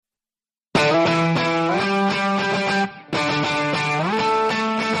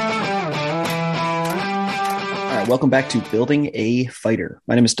Welcome back to Building a Fighter.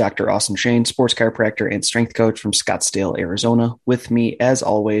 My name is Dr. Austin Shane, sports chiropractor and strength coach from Scottsdale, Arizona. With me, as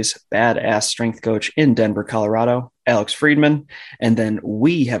always, badass strength coach in Denver, Colorado, Alex Friedman. And then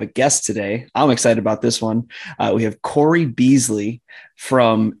we have a guest today. I'm excited about this one. We have Corey Beasley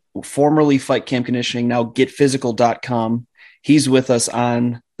from formerly Fight Camp Conditioning, now GetPhysical.com. He's with us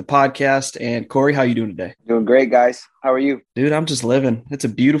on the podcast. And Corey, how are you doing today? Doing great, guys. How are you? Dude, I'm just living. It's a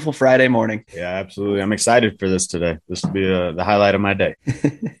beautiful Friday morning. Yeah, absolutely. I'm excited for this today. This will be the highlight of my day.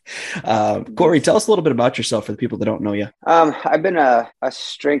 Corey, tell us a little bit about yourself for the people that don't know you. I've been a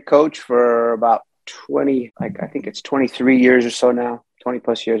strength coach for about 23 years or so now, 20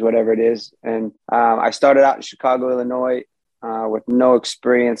 plus years, whatever it is. And I started out in Chicago, Illinois with no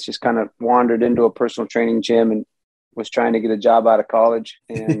experience, just kind of wandered into a personal training gym and was trying to get a job out of college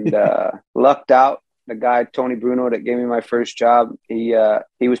and lucked out. The guy, Tony Bruno, that gave me my first job, he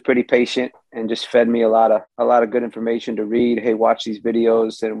was pretty patient and just fed me a lot of good information to read. Hey, watch these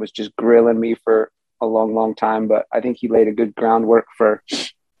videos, and was just grilling me for a long, long time. But I think he laid a good groundwork for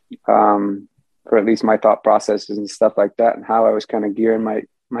at least my thought processes and stuff like that, and how I was kind of gearing my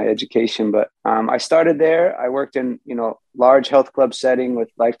education. But I started there. I worked in, large health club setting with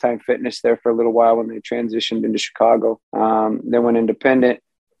Lifetime Fitness there for a little while when they transitioned into Chicago. Then went independent.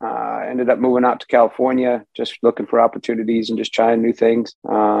 Ended up moving out to California, just looking for opportunities and just trying new things.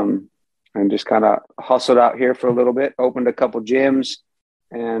 And just kind of hustled out here for a little bit, opened a couple gyms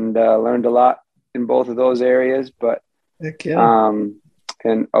and learned a lot in both of those areas. But between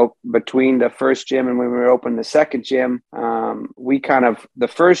the first gym and when we were opening the second gym, the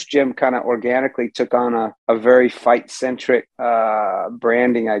first gym kind of organically took on a very fight-centric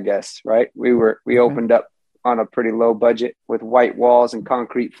branding, I guess, right? We opened up on a pretty low budget with white walls and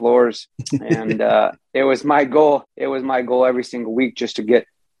concrete floors. And it was my goal. It was my goal every single week just to get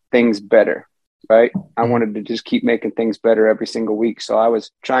things better, right? I wanted to just keep making things better every single week. So I was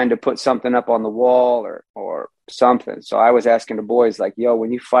trying to put something up on the wall or something. So I was asking the boys like, yo,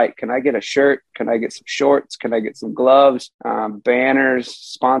 when you fight, can I get a shirt? Can I get some shorts? Can I get some gloves, banners,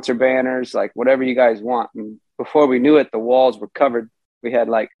 sponsor banners, like whatever you guys want. And before we knew it, the walls were covered. We had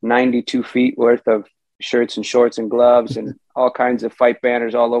like 92 feet worth of shirts and shorts and gloves and all kinds of fight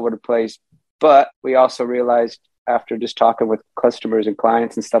banners all over the place. But we also realized after just talking with customers and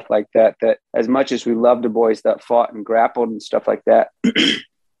clients and stuff like that, that as much as we loved the boys that fought and grappled and stuff like that,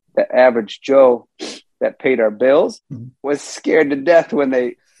 the average Joe that paid our bills was scared to death when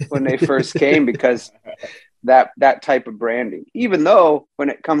they first came because that type of branding. Even though when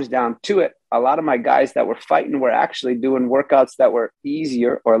it comes down to it, a lot of my guys that were fighting were actually doing workouts that were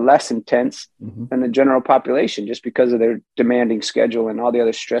easier or less intense than the general population just because of their demanding schedule and all the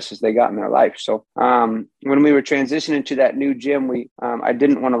other stresses they got in their life. So when we were transitioning to that new gym, I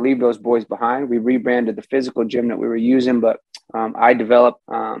didn't want to leave those boys behind. We rebranded the physical gym that we were using, but I developed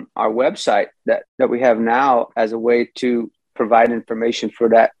our website that we have now as a way to provide information for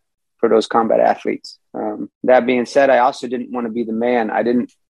those combat athletes. That being said, I also didn't want to be the man. I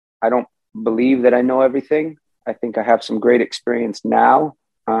don't believe that I know everything. I think I have some great experience now.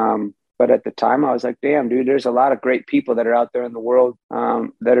 But at the time I was like, damn, dude, there's a lot of great people that are out there in the world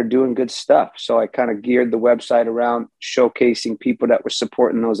that are doing good stuff. So I kind of geared the website around showcasing people that were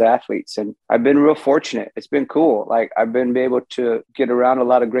supporting those athletes. And I've been real fortunate. It's been cool. Like I've been able to get around a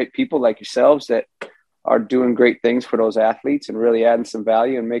lot of great people like yourselves that are doing great things for those athletes and really adding some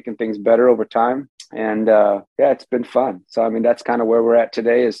value and making things better over time. And it's been fun. So, I mean, that's kind of where we're at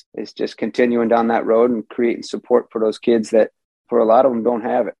today is just continuing down that road and creating support for those kids that for a lot of them don't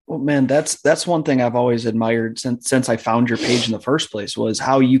have it. Well, man, that's one thing I've always admired since I found your page in the first place was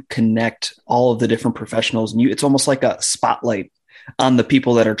how you connect all of the different professionals. And it's almost like a spotlight on the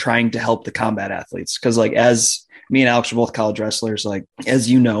people that are trying to help the combat athletes. Cause like as me and Alex are both college wrestlers. Like,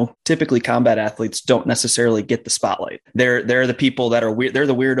 as you know, typically combat athletes don't necessarily get the spotlight. They're the people that are weird. They're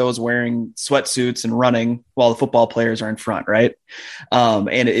the weirdos wearing sweatsuits and running while the football players are in front. Right. And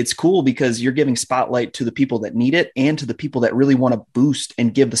it's cool because you're giving spotlight to the people that need it and to the people that really want to boost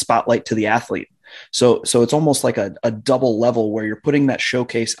and give the spotlight to the athlete. So it's almost like a double level where you're putting that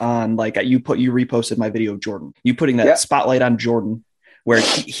showcase on, like you reposted my video of Jordan, you putting that spotlight on Jordan, where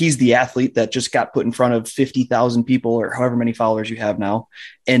he's the athlete that just got put in front of 50,000 people or however many followers you have now.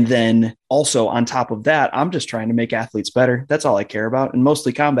 And then also on top of that, I'm just trying to make athletes better. That's all I care about. And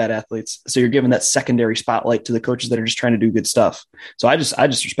mostly combat athletes. So you're giving that secondary spotlight to the coaches that are just trying to do good stuff. So I just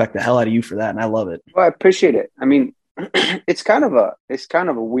respect the hell out of you for that. And I love it. Well, I appreciate it. I mean, it's kind of a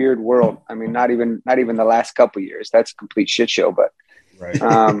weird world. I mean, not even the last couple of years, that's a complete shit show, but right.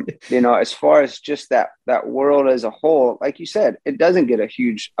 As far as just that world as a whole, like you said, it doesn't get a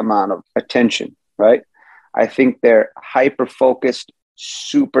huge amount of attention, right? I think they're hyper-focused,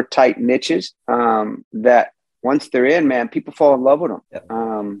 super tight niches that once they're in, man, people fall in love with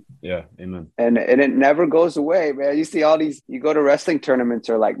them. Yeah, amen. And it never goes away, man. You see all these, you go to wrestling tournaments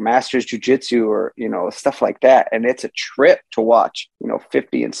or like Masters Jiu-Jitsu or, stuff like that. And it's a trip to watch,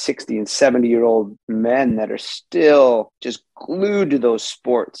 50 and 60 and 70-year-old men that are still just glued to those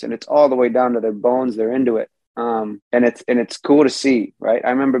sports. And it's all the way down to their bones. They're into it. And it's cool to see, right?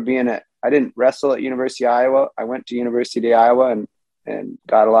 I remember I didn't wrestle at University of Iowa. I went to University of Iowa and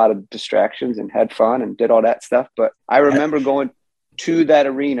got a lot of distractions and had fun and did all that stuff. But I remember going to that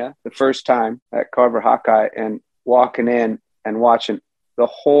arena the first time at Carver Hawkeye and walking in and watching the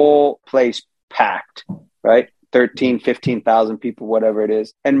whole place packed, right? 13, 15,000 people, whatever it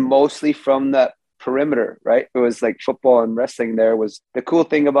is. And mostly from the perimeter, right? It was like football and wrestling. There was the cool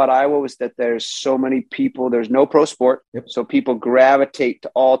thing about Iowa was that there's so many people, there's no pro sport. Yep. So people gravitate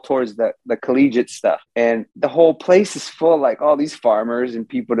to all towards the collegiate stuff. And the whole place is full of like all these farmers and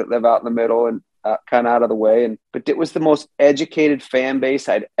people that live out in the middle and kind of out of the way. But it was the most educated fan base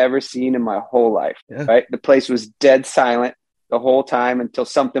I'd ever seen in my whole life, right? The place was dead silent the whole time until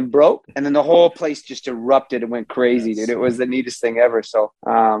something broke. And then the whole place just erupted and went crazy, dude. It was the neatest thing ever. So,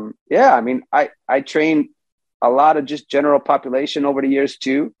 I mean, I trained a lot of just general population over the years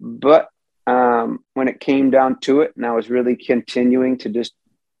too. But when it came down to it and I was really continuing to just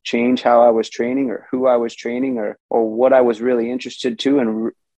change how I was training or who I was training or what I was really interested to.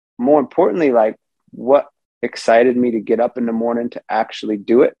 And more importantly, like what excited me to get up in the morning to actually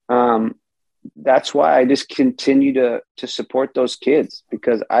do it. That's why I just continue to support those kids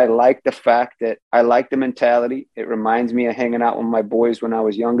because I like the fact that I like the mentality. It reminds me of hanging out with my boys when I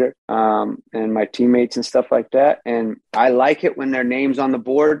was younger and my teammates and stuff like that. And I like it when their name's on the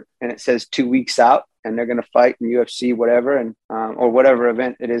board and it says 2 weeks out and they're going to fight in UFC, whatever, and or whatever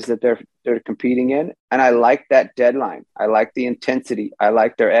event it is that they're competing in. And I like that deadline. I like the intensity. I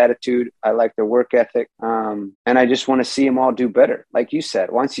like their attitude. I like their work ethic. And I just want to see them all do better. Like you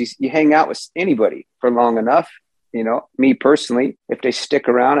said, once you hang out with anybody for long enough, me personally, if they stick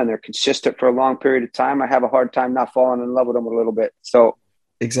around and they're consistent for a long period of time, I have a hard time not falling in love with them a little bit. So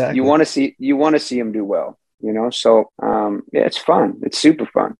exactly, you want to see them do well. So it's fun. It's super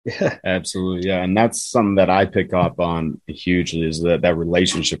fun. Yeah, absolutely. Yeah. And that's something that I pick up on hugely is that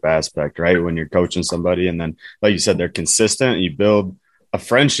relationship aspect, right? When you're coaching somebody and then, like you said, they're consistent, you build a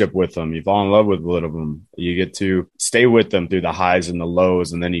friendship with them, you fall in love with one of them, you get to stay with them through the highs and the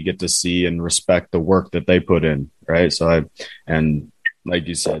lows, and then you get to see and respect the work that they put in. Right. So like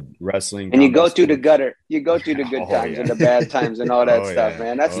you said, wrestling. And you go through the gutter. You go through the good times and the bad times and all that stuff,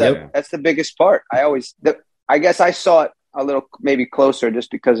 man. That's the biggest part. I guess I saw it a little maybe closer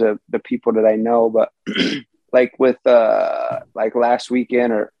just because of the people that I know, but like with like last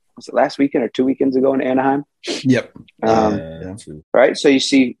weekend or was it last weekend or 2 weekends ago in Anaheim? Yep. Right. So you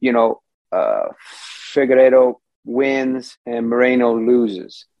see, Figueiredo wins and Moreno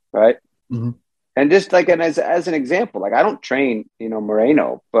loses, right? Mm-hmm. And just like as an example, like I don't train,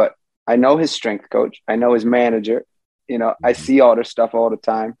 Moreno, but I know his strength coach. I know his manager. I see all their stuff all the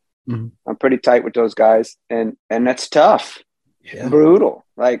time. Mm-hmm. I'm pretty tight with those guys, and that's tough, brutal.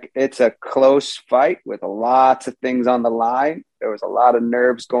 Like it's a close fight with lots of things on the line. There was a lot of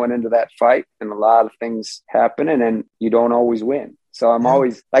nerves going into that fight, and a lot of things happening, and you don't always win. So I'm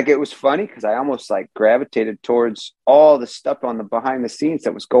always like, it was funny because I almost like gravitated towards all the stuff on the behind the scenes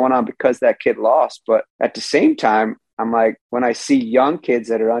that was going on because that kid lost. But at the same time, I'm like, when I see young kids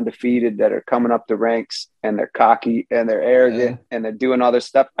that are undefeated, that are coming up the ranks and they're cocky and they're arrogant and they're doing all this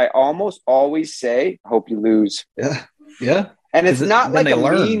stuff, I almost always say, I hope you lose. Yeah. Yeah. And it's not like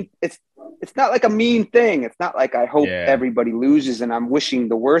it's not like a mean thing. It's not like I hope everybody loses and I'm wishing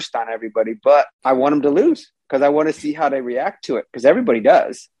the worst on everybody, but I want them to lose because I want to see how they react to it because everybody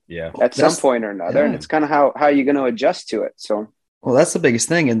does at some point or another. And it's kind of how you're going to adjust to it. So, well, that's the biggest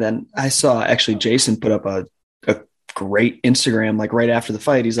thing. And then I saw actually Jason put up a great Instagram, like right after the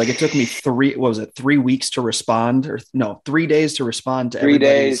fight. He's like, it took me 3 weeks to respond 3 days to respond to 3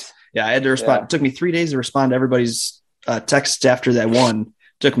 days. Yeah. I had to respond. Yeah. It took me 3 days to respond to everybody's texts after that one.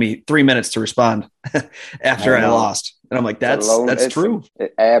 It took me 3 minutes to respond after I lost. And I'm like, that's true.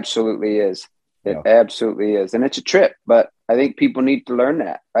 It absolutely is. It absolutely is. And it's a trip, but I think people need to learn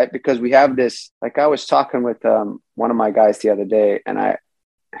that, right? Because we have this, like I was talking with one of my guys the other day, and I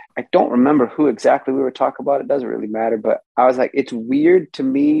don't remember who exactly we were talking about. It doesn't really matter, but I was like, it's weird to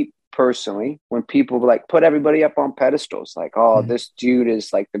me personally when people like put everybody up on pedestals, like, oh, this dude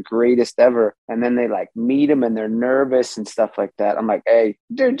is like the greatest ever. And then they like meet him and they're nervous and stuff like that. I'm like, hey,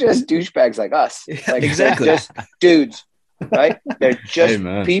 they're just douchebags like us. Like, exactly. They're just dudes, right? They're just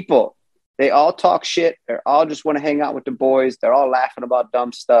people. They all talk shit. They're all just want to hang out with the boys. They're all laughing about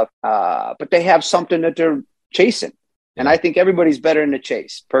dumb stuff. But they have something that they're chasing. And I think everybody's better in the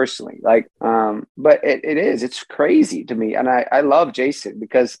chase personally. Like, but it's crazy to me. And I love Jason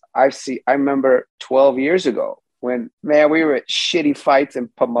because I remember 12 years ago when, man, we were at shitty fights in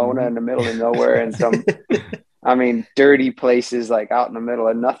Pomona in the middle of nowhere and some, I mean, dirty places like out in the middle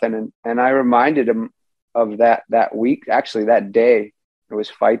of nothing. And I reminded him of that week, actually that day. It was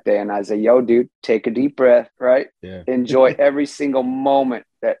fight day. And I said, yo, dude, take a deep breath, right? Yeah. Enjoy every single moment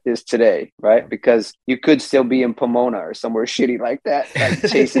that is today, right? Because you could still be in Pomona or somewhere shitty like that, like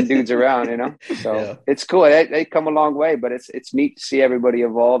chasing dudes around, you know? So it's cool. They come a long way, but it's neat to see everybody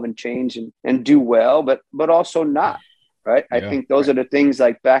evolve and change and do well, but also not, right? I think those are the things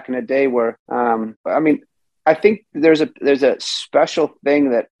like back in the day where, I mean, I think there's a special thing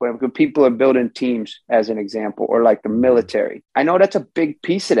that when people are building teams, as an example, or like the military, I know that's a big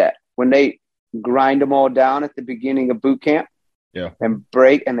piece of that when they grind them all down at the beginning of boot camp and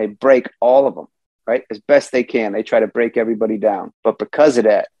they break all of them, right? As best they can. They try to break everybody down. But because of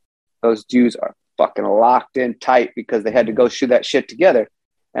that, those dudes are fucking locked in tight because they had to go through that shit together.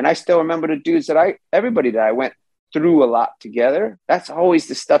 And I still remember the dudes everybody that I went through a lot together. That's always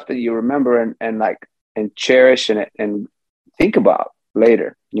the stuff that you remember and cherish and think about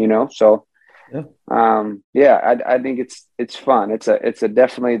later, you know? So, I think it's fun. It's a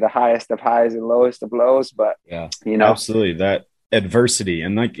definitely the highest of highs and lowest of lows, but you know, absolutely that adversity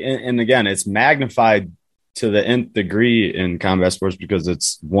and again, it's magnified to the nth degree in combat sports because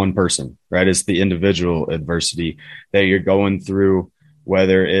it's one person, right? It's the individual adversity that you're going through,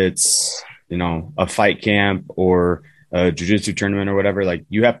 whether it's, you know, a fight camp or a jiu-jitsu tournament or whatever. Like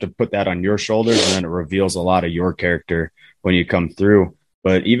you have to put that on your shoulders, and then it reveals a lot of your character when you come through.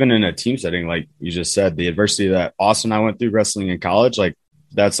 But even in a team setting, like you just said, the adversity that Austin and I went through wrestling in college, like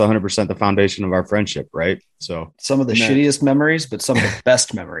that's 100% the foundation of our friendship, right? So some of the shittiest memories, but some of the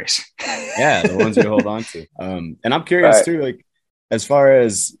best memories. Yeah, the ones you hold on to. And I'm curious too, like as far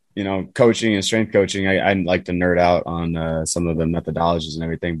as, you know, coaching and strength coaching, I like to nerd out on some of the methodologies and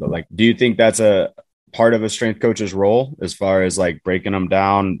everything. But like, do you think that's a part of a strength coach's role as far as like breaking them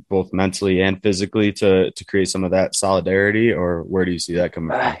down both mentally and physically to create some of that solidarity, or where do you see that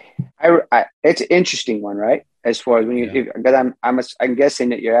coming from? It's an interesting one, right? As far as when you, because I'm guessing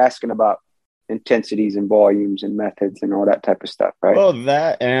that you're asking about intensities and volumes and methods and all that type of stuff, right? Well,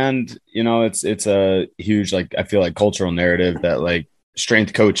 that, and you know, it's a huge, like, I feel like cultural narrative that like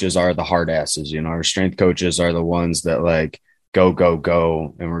strength coaches are the hard asses, you know, or strength coaches are the ones that like go,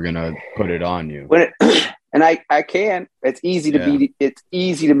 and we're going to put it on you. And it's easy to it's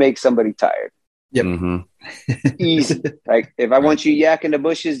easy to make somebody tired. Yep. Mm-hmm. Easy. Like if I want you yak in the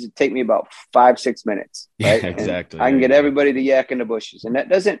bushes, it take me about 5-6 minutes. Right. Yeah, exactly. And I can get everybody to yak in the bushes. And it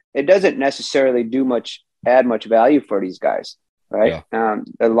doesn't necessarily add much value for these guys. Right. Yeah.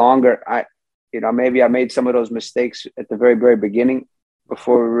 The longer maybe I made some of those mistakes at the very, very beginning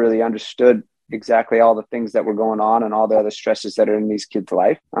before we really understood exactly all the things that were going on and all the other stresses that are in these kids'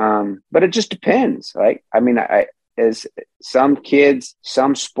 life. But it just depends. Right. I mean, as some kids,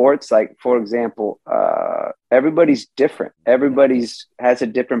 some sports, like for example, everybody's different. Everybody's has a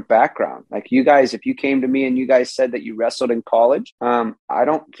different background. Like you guys, if you came to me and you guys said that you wrestled in college, I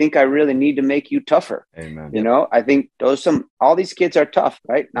don't think I really need to make you tougher. Amen. You know, I think all these kids are tough,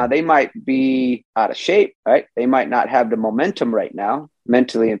 right? Now they might be out of shape, right? They might not have the momentum right now,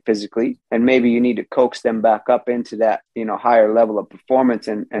 mentally and physically, and maybe you need to coax them back up into that, you know, higher level of performance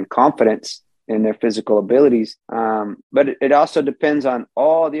and confidence in their physical abilities. But it also depends on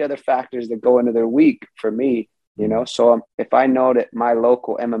all the other factors that go into their week for me, you know? So if I know that my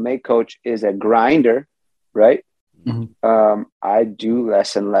local MMA coach is a grinder, right? Mm-hmm. I do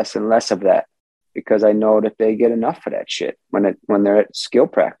less and less and less of that because I know that they get enough of that shit when they're at skill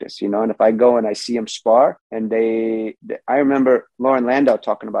practice, you know? And if I go and I see them spar and I remember Lauren Landau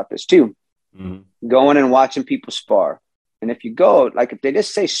talking about this too, going and watching people spar. And if you go, like if they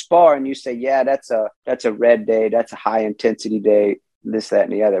just say spar and you say, yeah, that's a red day, that's a high intensity day, this, that,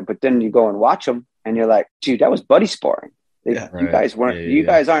 and the other. But then you go and watch them and you're like, dude, that was buddy sparring. You guys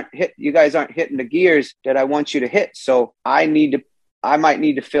aren't hitting the gears that I want you to hit. So I might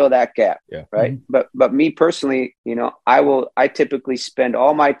need to fill that gap. Yeah. Right. Mm-hmm. But me personally, you know, I typically spend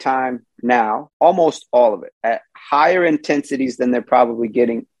all my time now, almost all of it, at higher intensities than they're probably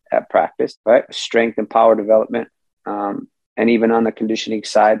getting at practice, right? Strength and power development. And even on the conditioning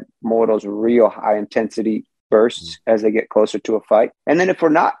side, more of those real high intensity bursts as they get closer to a fight. And then if we're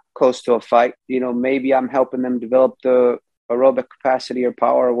not close to a fight, you know, maybe I'm helping them develop the aerobic capacity or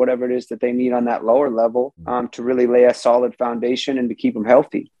power or whatever it is that they need on that lower level to really lay a solid foundation and to keep them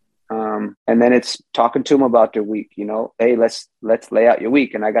healthy. And then it's talking to them about their week, you know, hey, let's lay out your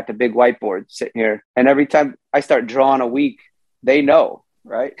week. And I got the big whiteboard sitting here. And every time I start drawing a week, they know,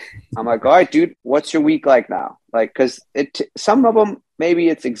 right? I'm like, all right, dude, what's your week like now? Like, cause some of them, maybe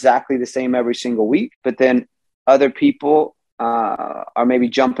it's exactly the same every single week, but then other people are maybe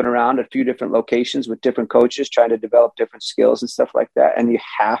jumping around a few different locations with different coaches, trying to develop different skills and stuff like that. And you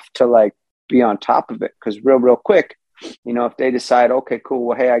have to like be on top of it. Cause real quick, you know, if they decide, okay, cool.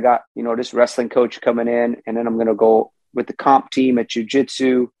 Well, hey, I got, you know, this wrestling coach coming in, and then I'm going to go with the comp team at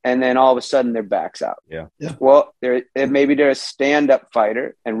jiu-jitsu, and then all of a sudden their back's out. Yeah. Well, maybe they're a stand-up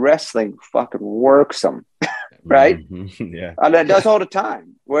fighter, and wrestling fucking works them. Right? Mm-hmm. Yeah. That does all the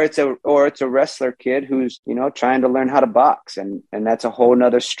time. Where it's a wrestler kid who's, you know, trying to learn how to box, and that's a whole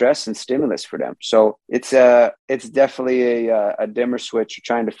nother stress and stimulus for them. So it's definitely a dimmer switch. You're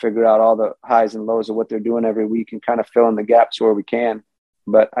trying to figure out all the highs and lows of what they're doing every week and kind of fill in the gaps where we can.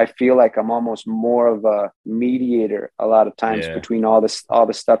 But I feel like I'm almost more of a mediator a lot of times between all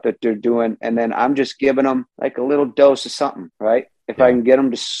the stuff that they're doing, and then I'm just giving them like a little dose of something, right? If I can get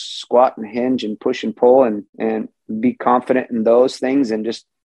them to squat and hinge and push and pull and be confident in those things, and just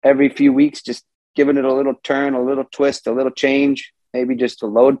every few weeks, just giving it a little turn, a little twist, a little change, maybe just a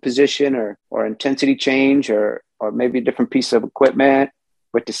load position or intensity change, or maybe a different piece of equipment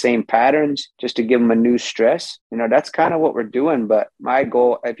with the same patterns, just to give them a new stress. You know, that's kind of what we're doing. But my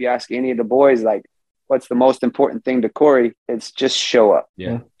goal, if you ask any of the boys, like, what's the most important thing to Corey, it's just show up.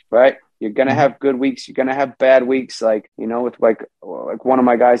 Yeah. Right. You're going to have good weeks. You're going to have bad weeks. Like, you know, with like one of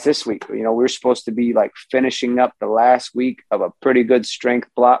my guys this week, you know, we're supposed to be like finishing up the last week of a pretty good strength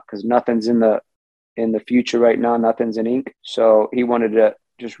block, because nothing's in the future right now. Nothing's in ink. So he wanted to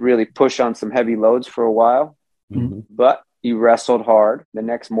just really push on some heavy loads for a while, but he wrestled hard. The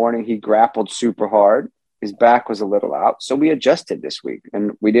next morning he grappled super hard. His back was a little out. So we adjusted this week,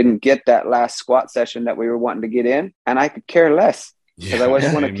 and we didn't get that last squat session that we were wanting to get in. And I could care less, because I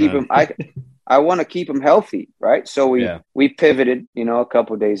just want to keep him. I want to keep him healthy, right? So we pivoted, you know, a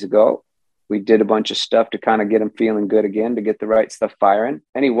couple of days ago. We did a bunch of stuff to kind of get him feeling good again, to get the right stuff firing.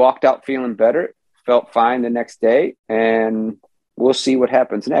 And he walked out feeling better, felt fine the next day, and we'll see what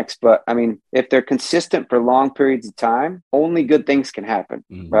happens next. But I mean, if they're consistent for long periods of time, only good things can happen,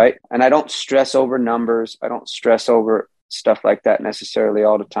 right? And I don't stress over numbers. I don't stress over stuff like that necessarily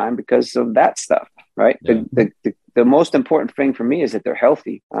all the time because of that stuff, right? Yeah. The most important thing for me is that they're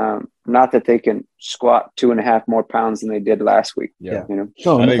healthy, not that they can squat 2.5 more pounds than they did last week. Yeah, you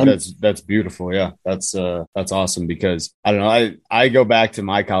know. I think that's beautiful. Yeah, that's awesome, because I don't know. I go back to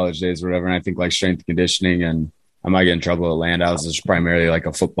my college days, or whatever, and I think like strength and conditioning, and I might get in trouble at Landau's is primarily like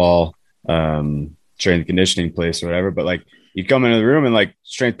a football strength and conditioning place or whatever. But like, you come into the room and like,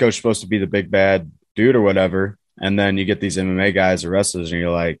 strength coach is supposed to be the big bad dude or whatever. And then you get these MMA guys or wrestlers, and you're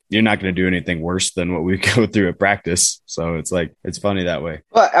like, you're not going to do anything worse than what we go through at practice. So it's like, it's funny that way.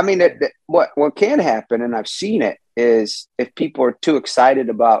 Well, I mean, what can happen, and I've seen it, is if people are too excited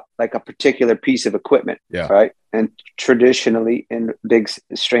about like a particular piece of equipment, right? And traditionally in big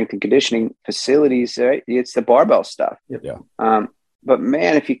strength and conditioning facilities, right, it's the barbell stuff. But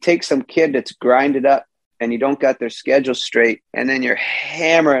man, if you take some kid that's grinded up and you don't got their schedule straight, and then you're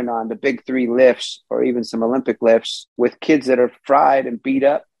hammering on the big 3 lifts or even some Olympic lifts with kids that are fried and beat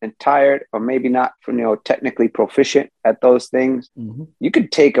up and tired, or maybe not, you know, technically proficient at those things, you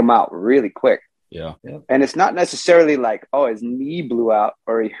could take them out really quick. Yeah. And it's not necessarily like, oh, his knee blew out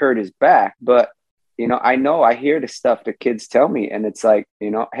or he hurt his back, but you know, I hear the stuff that kids tell me, and it's like,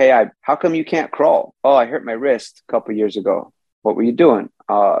 you know, hey, how come you can't crawl? Oh, I hurt my wrist a couple years ago. What were you doing?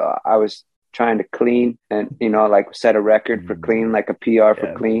 I was trying to clean and, you know, like set a record for clean, like a PR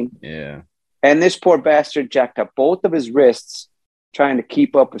for clean. Yeah. And this poor bastard jacked up both of his wrists trying to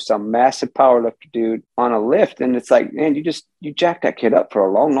keep up with some massive powerlifter dude on a lift. And it's like, man, you jacked that kid up for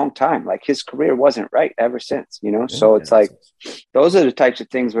a long, long time. Like, his career wasn't right ever since, you know? So it's like, those are the types of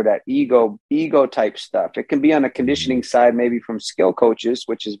things where that ego type stuff, it can be on the conditioning side, maybe from skill coaches,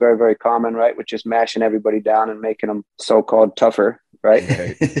 which is very, very common, right? Which is mashing everybody down and making them so-called tougher.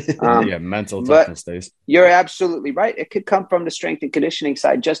 Right. Mental toughness days. You're absolutely right. It could come from the strength and conditioning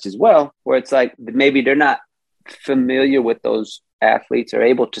side just as well, where it's like, maybe they're not familiar with those athletes, are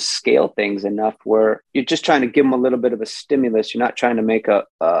able to scale things enough where you're just trying to give them a little bit of a stimulus. You're not trying to make a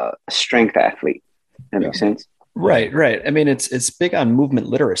strength athlete. That makes sense. Right. I mean, it's big on movement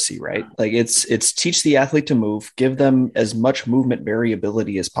literacy, right? Like it's teach the athlete to move, give them as much movement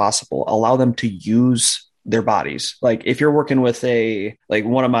variability as possible, allow them to use their bodies. Like, if you're working with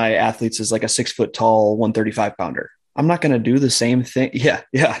one of my athletes is like a 6 foot tall, 135 pounder, I'm not going to do the same thing. Yeah.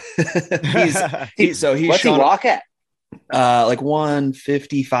 What's he walk at? Like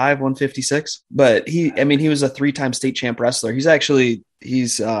 155, 156. But he was a 3-time state champ wrestler.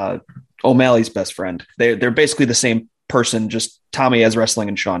 He's O'Malley's best friend. They're basically the same person, just Tommy has wrestling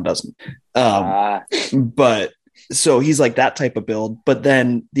and Sean doesn't. But so he's like that type of build. But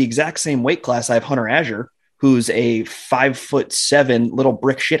then the exact same weight class, I have Hunter Azure, who's a 5'7" little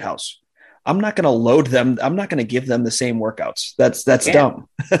brick shithouse. I'm not going to load them. I'm not going to give them the same workouts. That's dumb.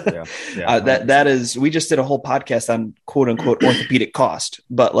 That is, we just did a whole podcast on quote unquote orthopedic cost,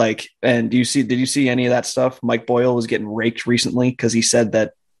 but like, and did you see any of that stuff? Mike Boyle was getting raked recently because he said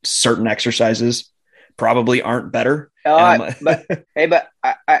that certain exercises probably aren't better. But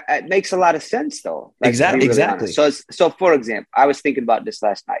it makes a lot of sense though. Like, exactly. So for example, I was thinking about this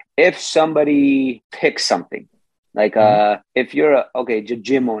last night. If somebody picks something, like if you're a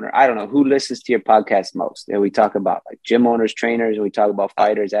gym owner, I don't know who listens to your podcast most. And we talk about like gym owners, trainers, and we talk about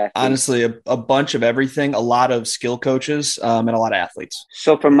fighters, athletes. Honestly, a bunch of everything, a lot of skill coaches, and a lot of athletes.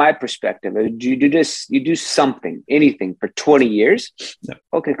 So from my perspective, you do something, anything for 20 years. No.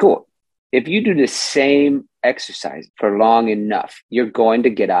 Okay, cool. If you do the same exercise for long enough, you're going to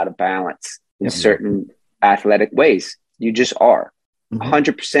get out of balance in certain athletic ways. You just are.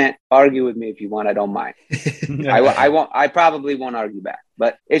 100% argue with me if you want. I don't mind. I won't. I probably won't argue back.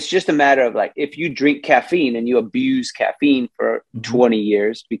 But it's just a matter of like, if you drink caffeine and you abuse caffeine for 20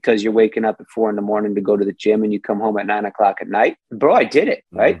 years because you're waking up at 4 a.m. to go to the gym and you come home at 9 o'clock at night, bro, I did it.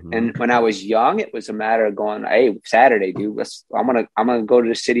 Right. And when I was young, it was a matter of going, hey, Saturday, dude, I'm going to go to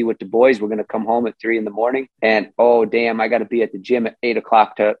the city with the boys. We're going to come home at 3 a.m. and, oh, damn, I got to be at the gym at 8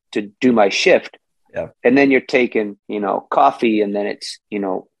 o'clock to do my shift. Yeah. And then you're taking, coffee, and then it's,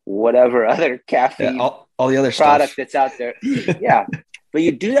 whatever other caffeine, all the other product stuff that's out there. Yeah. But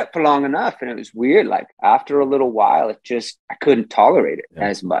you do that for long enough, and it was weird. Like after a little while, I couldn't tolerate it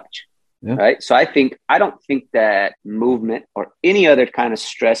as much. Yeah. Right. So I don't think that movement or any other kind of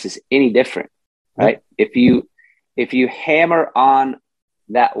stress is any different. Right. If you hammer on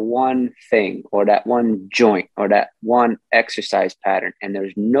that one thing or that one joint or that one exercise pattern and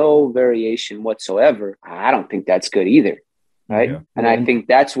there's no variation whatsoever, I don't think that's good either. Right. Yeah. And I think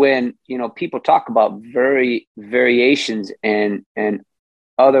that's when, people talk about variations and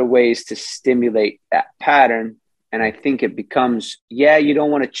other ways to stimulate that pattern. And I think it becomes, you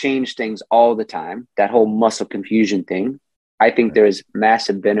don't want to change things all the time. That whole muscle confusion thing. I think there is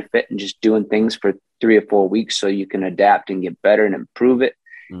massive benefit in just doing things for 3 or 4 weeks so you can adapt and get better and improve it.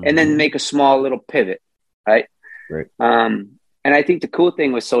 And then make a small little pivot, right? Right. And I think the cool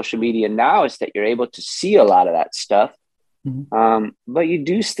thing with social media now is that you're able to see a lot of that stuff. But you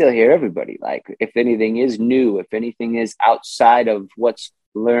do still hear everybody. Like if anything is new, if anything is outside of what's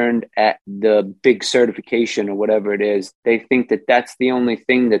learned at the big certification or whatever it is, they think that that's the only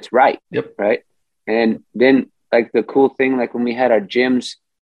thing that's right. Yep. Right. And then like the cool thing, like when we had our gyms,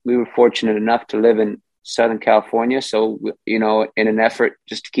 we were fortunate enough to live in Southern California. So, in an effort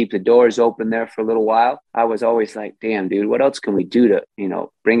just to keep the doors open there for a little while, I was always like, damn, dude, what else can we do to,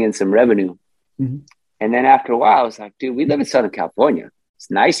 bring in some revenue? And then after a while, I was like, dude, we live in Southern California. It's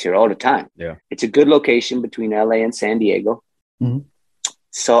nice here all the time. Yeah. It's a good location between LA and San Diego.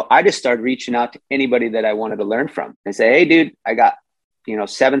 So I just started reaching out to anybody that I wanted to learn from and say, hey, dude, I got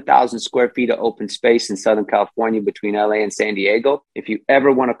 7,000 square feet of open space in Southern California between LA and San Diego. If you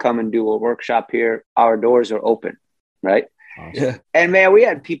ever want to come and do a workshop here, our doors are open. Right. Awesome. Yeah. And man, we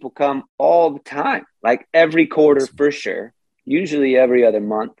had people come all the time, like every quarter for sure. Usually every other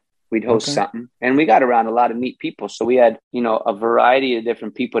month we'd host something, and we got around a lot of neat people. So we had, a variety of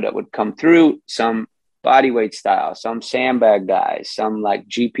different people that would come through, some bodyweight style, some sandbag guys, some like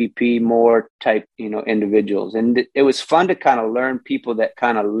GPP more type, individuals. And it was fun to kind of learn people that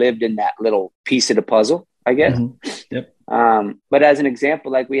kind of lived in that little piece of the puzzle, I guess. Yep. But as an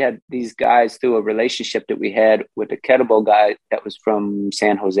example, like we had these guys through a relationship that we had with a kettlebell guy that was from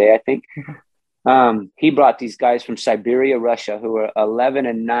San Jose, I think. He brought these guys from Siberia, Russia, who were 11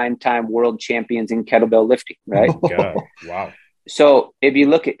 and 9-time world champions in kettlebell lifting. Right. God. Wow. So if you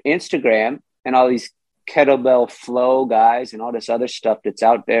look at Instagram and all these kettlebell flow guys and all this other stuff that's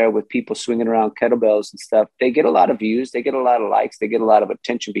out there with people swinging around kettlebells and stuff, they get a lot of views, they get a lot of likes, they get a lot of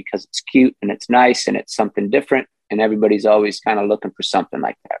attention because it's cute and it's nice and it's something different, and everybody's always kind of looking for something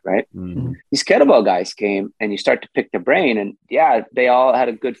like that, right? These kettlebell guys came and you start to pick their brain, and they all had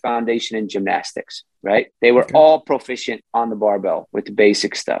a good foundation in gymnastics, right? They were all proficient on the barbell with the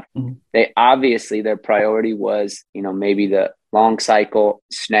basic stuff. They obviously, their priority was, maybe the long cycle,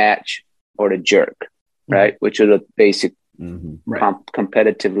 snatch, or the jerk. Right. Which are the basic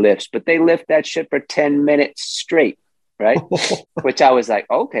competitive lifts, but they lift that shit for 10 minutes straight. Right. Which I was like,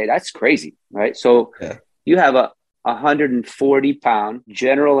 okay, that's crazy. Right. So you have 140-pound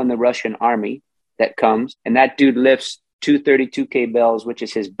general in the Russian army that comes, and that dude lifts 232K bells, which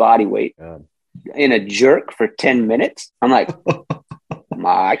is his body weight, in a jerk for 10 minutes. I'm like,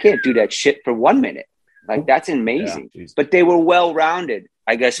 I can't do that shit for 1 minute. Like, that's amazing. Yeah, but they were well-rounded,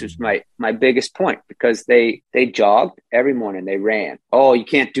 I guess is my biggest point, because they jogged every morning. They ran. Oh, you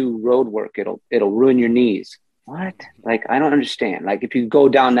can't do road work. It'll ruin your knees. What? Like, I don't understand. Like, if you go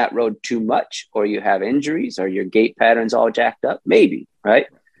down that road too much, or you have injuries, or your gait pattern's all jacked up, maybe, right?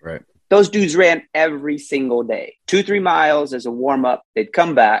 Right. Those dudes ran every single day, 2-3 miles as a warm up. They'd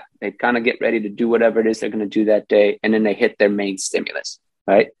come back. They'd kind of get ready to do whatever it is they're going to do that day. And then they hit their main stimulus,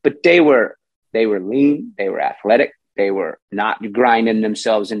 right? But they were lean. They were athletic. They were not grinding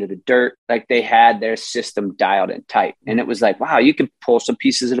themselves into the dirt. Like, they had their system dialed in tight. And it was like, wow, you can pull some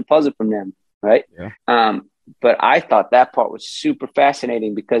pieces of the puzzle from them, right? Yeah. But I thought that part was super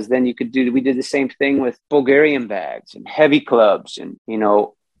fascinating, because then we did the same thing with Bulgarian bags and heavy clubs and,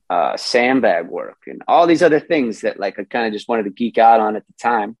 sandbag work and all these other things that, like, I kind of just wanted to geek out on at the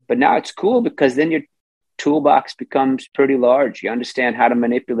time. But now it's cool, because then your toolbox becomes pretty large. You understand how to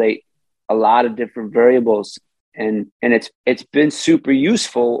manipulate a lot of different variables. And it's been super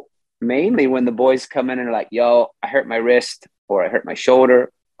useful, mainly when the boys come in and are like, yo, I hurt my wrist, or I hurt my shoulder,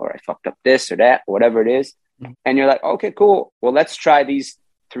 or I fucked up this or that, or whatever it is. And you're like, okay, cool. Well, let's try these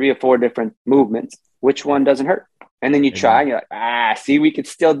 3 or 4 different movements. Which one doesn't hurt? And then you try and you're like, see, we could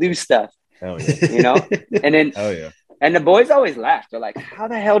still do stuff. Hell yeah. And then, hell yeah. And the boys always laugh. They're like, how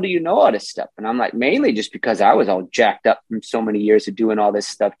the hell do you know all this stuff? And I'm like, mainly just because I was all jacked up from so many years of doing all this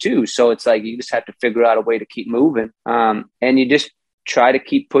stuff too. So it's like, you just have to figure out a way to keep moving. And you just try to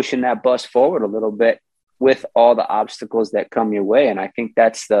keep pushing that bus forward a little bit with all the obstacles that come your way. And I think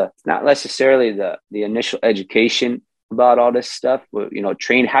that's not necessarily the initial education about all this stuff, but,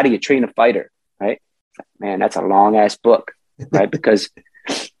 how do you train a fighter? Right? Man, that's a long ass book, right? Because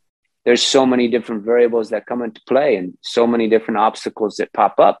there's so many different variables that come into play and so many different obstacles that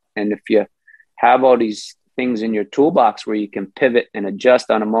pop up. And if you have all these things in your toolbox where you can pivot and adjust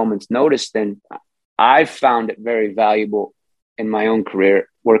on a moment's notice, then I've found it very valuable in my own career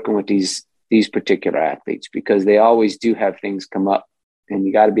working with these particular athletes, because they always do have things come up, and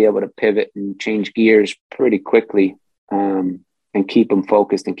you got to be able to pivot and change gears pretty quickly, and keep them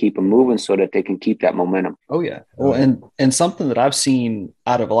focused and keep them moving so that they can keep that momentum. Oh yeah. Well, and something that I've seen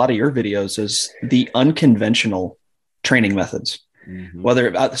out of a lot of your videos is the unconventional training methods. Mm-hmm.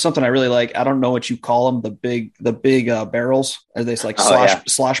 Whether something I really like, I don't know what you call them, the big barrels. Are they like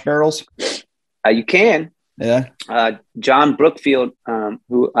slosh barrels? You can. Yeah. John Brookfield,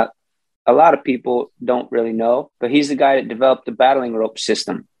 who a lot of people don't really know, but he's the guy that developed the battling rope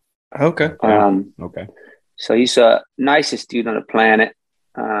system. Okay. Okay. So he's the nicest dude on the planet.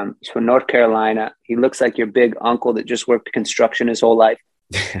 He's from North Carolina. He looks like your big uncle that just worked construction his whole life.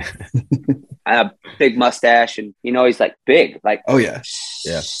 Big mustache, and he's like big, like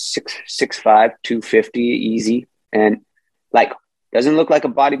 6'5", 250, easy, and like doesn't look like a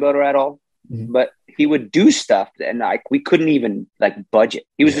bodybuilder at all. Mm-hmm. But he would do stuff, and like we couldn't even like budget.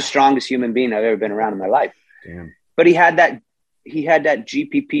 He was the strongest human being I've ever been around in my life. Damn. But he had that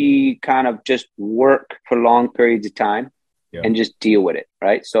GPP kind of just work for long periods of time and just deal with it.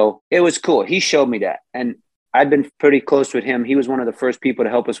 Right. So it was cool. He showed me that. And I've been pretty close with him. He was one of the first people to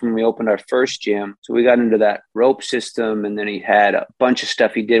help us when we opened our first gym. So we got into that rope system, and then he had a bunch of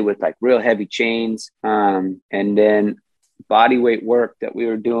stuff he did with like real heavy chains. And then body weight work that we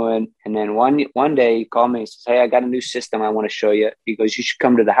were doing. And then one day he called me and says, hey, I got a new system I want to show you. He goes, you should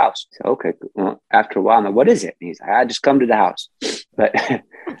come to the house. I said, okay. Well, after a while, I'm like, what is it? And he's like, I just come to the house. But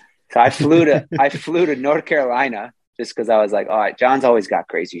so I flew to North Carolina just because I was like, all right, John's always got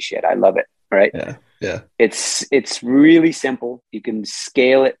crazy shit. I love it. Right. Yeah. Yeah. It's really simple. You can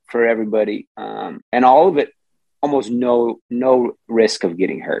scale it for everybody. And all of it, almost no risk of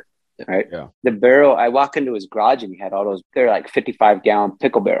getting hurt. Right. Yeah. The barrel, I walk into his garage and he had all those, they're like 55-gallon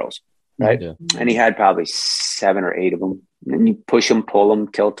pickle barrels. Right. Yeah. And he had probably 7 or 8 of them. And then you push them, pull them,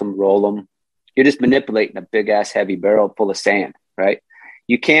 tilt them, roll them. You're just manipulating a big ass heavy barrel full of sand. Right.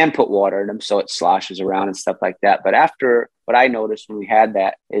 You can put water in them so it sloshes around and stuff like that. But after, what I noticed when we had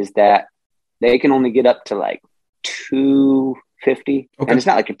that is that they can only get up to like 250. Okay. And it's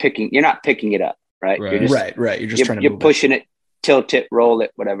not like you're not picking it up. Right. Right. You're just trying to you're pushing it, tilt it, roll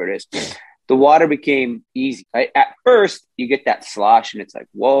it, whatever it is. The water became easy. Right? At first, you get that slosh and it's like,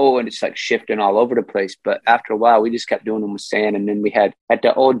 whoa, and it's like shifting all over the place. But after a while, we just kept doing them with sand. And then we had, at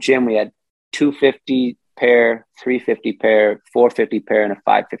the old gym, we had 250 pair, 350 pair, 450 pair, and a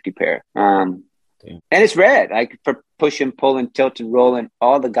 550 pair. And it's rare, like for pushing, pulling, tilting, rolling,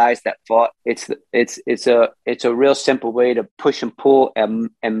 all the guys that fought, it's a real simple way to push and pull and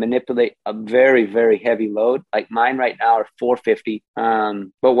manipulate a very, very heavy load. Like mine right now are 450.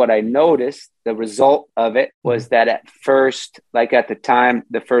 But what I noticed, the result of it was that at first, like at the time,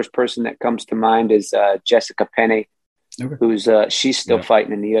 the first person that comes to mind is Jessica Penne, who's she's still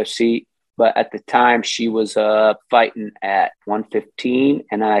fighting in the UFC. But at the time, she was fighting at 115.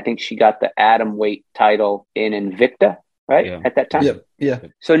 And then I think she got the atom weight title in Invicta, right? Yeah. At that time. Yeah.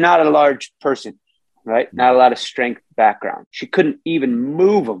 So not a large person, right? Not a lot of strength background. She couldn't even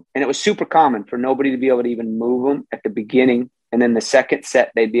move them. And it was super common for nobody to be able to even move them at the beginning. And then the second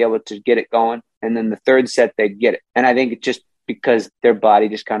set, they'd be able to get it going. And then the third set, they'd get it. And I think it's just because their body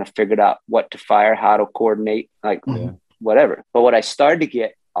just kind of figured out what to fire, how to coordinate, like whatever. But what I started to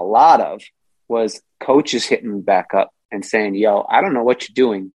get a lot of was coaches hitting me back up and saying, yo, I don't know what you're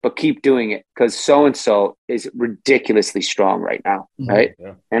doing, but keep doing it because so-and-so is ridiculously strong right now, right?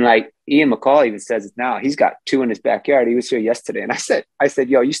 Yeah. And like Ian McCall even says it now. He's got 2 in his backyard. He was here yesterday. And I said,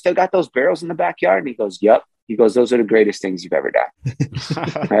 yo, you still got those barrels in the backyard? And he goes, yep. He goes, those are the greatest things you've ever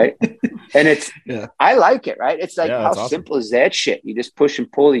done. Right. And it's, I like it, right? It's like, how simple is that shit? You just push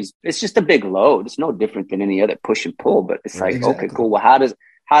and pull these. It's just a big load. It's no different than any other push and pull, but it's like, okay, cool. Well, how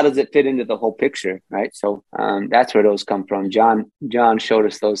does it fit into the whole picture, right? So that's where those come from. John showed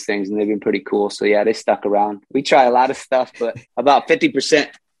us those things, and they've been pretty cool. So yeah, they stuck around. We try a lot of stuff, but about 50%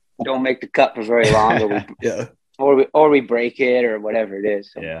 don't make the cut for very long, or we break it or whatever it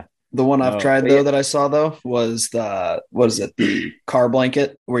is. So. Yeah. The one I've tried that I saw was the car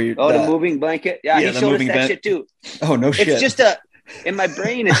blanket where you the moving blanket. Yeah, he showed us that shit too. Oh no shit! It's just in my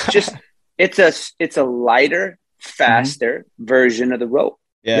brain. It's a lighter, faster version of the rope.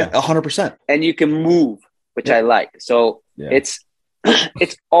 Yeah, 100%. And you can move, which I like. So it's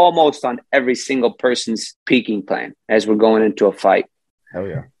almost on every single person's peaking plan as we're going into a fight. Oh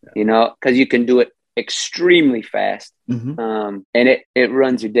yeah. You know, because you can do it extremely fast, and it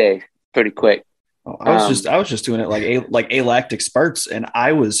runs your day pretty quick. Oh, I was just doing it like alactic spurts, and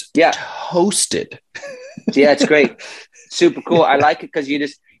I was toasted. Yeah, it's great, super cool. I like it because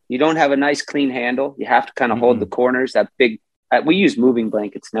you don't have a nice clean handle. You have to kind of hold the corners. That big. We use moving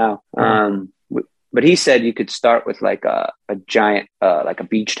blankets now, but he said you could start with like a giant like a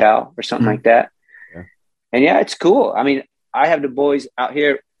beach towel or something like that. Yeah. And it's cool. I mean, I have the boys out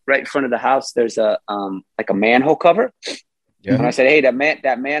here. Right in front of the house, there's a like a manhole cover. Yeah. And I said, hey,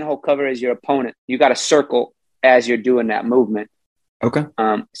 that manhole cover is your opponent. You got to circle as you're doing that movement. Okay.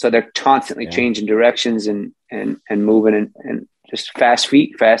 So they're constantly changing directions and moving and just fast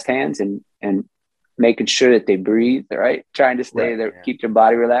feet, fast hands, and making sure that they breathe, right? Trying to stay there, keep their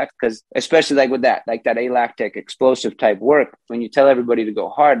body relaxed. Because especially like with that alactic explosive type work, when you tell everybody to go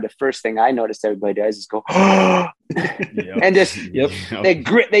hard, the first thing I notice everybody does is go, and just they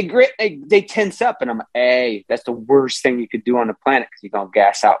grit, they tense up, and I'm like, hey, that's the worst thing you could do on the planet because you're gonna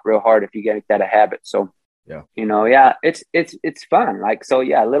gas out real hard if you get that a habit. So. Yeah. It's fun. Like, so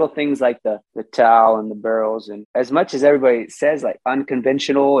little things like the towel and the barrels, and as much as everybody says like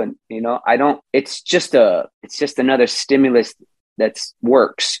unconventional, and it's just another stimulus that's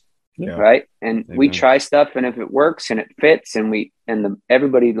works. Right. And we try stuff, and if it works and it fits and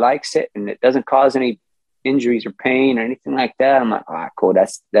everybody likes it and it doesn't cause any injuries or pain or anything like that, I'm like, cool.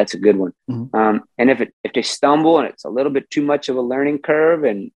 That's a good one. And if they stumble and it's a little bit too much of a learning curve,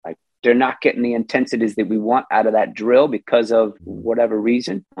 and like, they're not getting the intensities that we want out of that drill because of whatever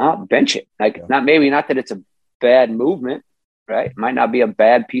reason, I'll bench it. Like not that it's a bad movement, right? It might not be a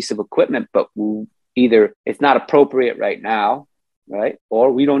bad piece of equipment, but either it's not appropriate right now, right?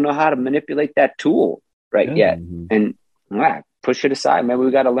 Or we don't know how to manipulate that tool yet. And push it aside. Maybe we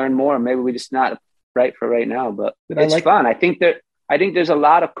got to learn more. Maybe we just not right for right now, but it's fun. I think there's a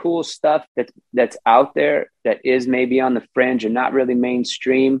lot of cool stuff that's out there that is maybe on the fringe and not really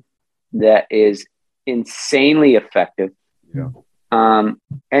mainstream, that is insanely effective.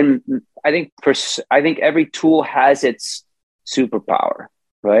 And I think every tool has its superpower,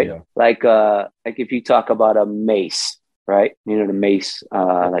 right? Like if you talk about a mace, right? The mace,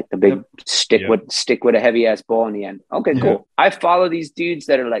 like the big stick with a heavy ass ball in the end. Okay, cool. I follow these dudes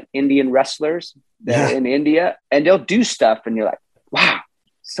that are like Indian wrestlers that are in India, and they'll do stuff, and you're like, wow,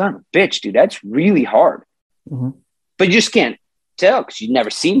 son of a bitch, dude, that's really hard. But you just can't tell because you've never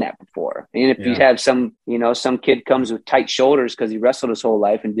seen that before. And if you have some kid comes with tight shoulders because he wrestled his whole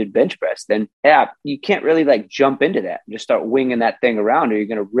life and did bench press, then you can't really like jump into that and just start winging that thing around, or you're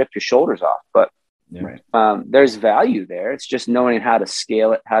going to rip your shoulders off. But there's value there. It's just knowing how to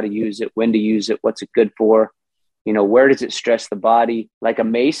scale it, how to use it, when to use it, what's it good for. where does it stress the body? Like a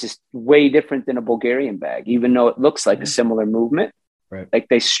mace is way different than a Bulgarian bag, even though it looks like a similar movement. Right. Like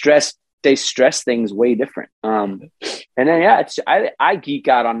they stress things way different. And then, I geek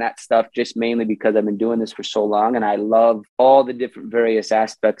out on that stuff just mainly because I've been doing this for so long and I love all the different various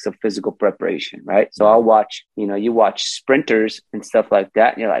aspects of physical preparation. Right. So I'll watch, you watch sprinters and stuff like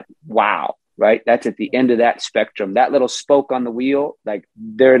that. And you're like, wow. Right. That's at the end of that spectrum, that little spoke on the wheel. Like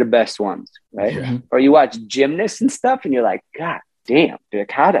they're the best ones. Right. Yeah. Or you watch gymnasts and stuff and you're like, God damn,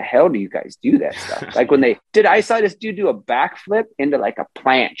 like, how the hell do you guys do that stuff? Like when I saw this dude do a backflip into like a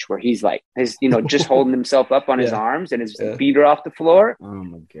planche where he's like, just holding himself up on his arms and his feet are off the floor. Oh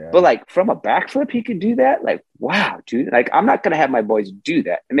my God. But like from a backflip, he could do that. Like, wow, dude. Like, I'm not going to have my boys do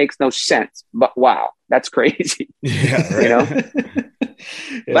that. It makes no sense, but wow, that's crazy. Yeah, right.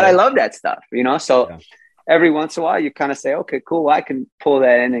 But I love that stuff, so every once in a while you kind of say, okay, cool. I can pull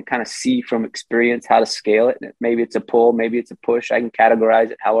that in and kind of see from experience how to scale it. Maybe it's a pull, maybe it's a push. I can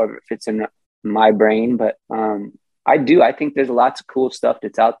categorize it however it fits in my brain. But I think there's lots of cool stuff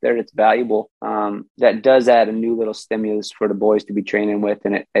that's out there that's valuable, that does add a new little stimulus for the boys to be training with.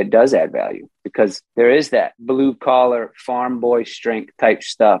 And it does add value because there is that blue collar farm boy strength type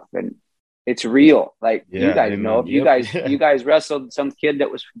stuff. And it's real. Like you guys know, if you guys wrestled some kid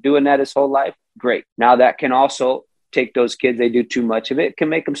that was doing that his whole life, great. Now that can also take those kids, they do too much of it, can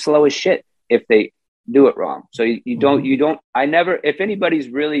make them slow as shit if they do it wrong. So if anybody's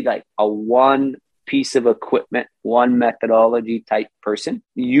really like a one piece of equipment, one methodology type person,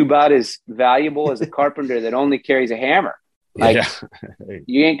 you about as valuable as a carpenter that only carries a hammer. Like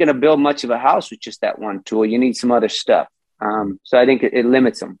you ain't going to build much of a house with just that one tool. You need some other stuff. So I think it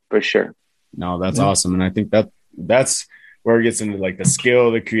limits them for sure. No, that's awesome. And I think that's where it gets into like the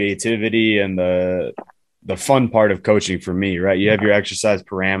skill, the creativity, and the fun part of coaching for me, right? You have your exercise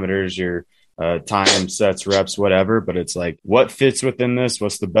parameters, your time, sets, reps, whatever, but it's like what fits within this,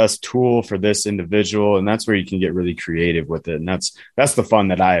 what's the best tool for this individual. And that's where you can get really creative with it. And that's the fun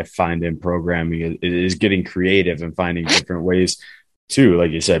that I find in programming is getting creative and finding different ways to,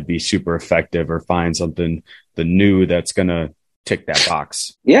 like you said, be super effective or find something the new that's going to tick that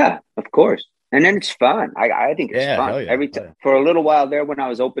box. Yeah, of course. And then it's fun. I think it's fun. Every time for a little while there when I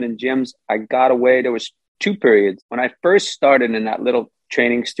was opening gyms, I got away. There was 2 periods. When I first started in that little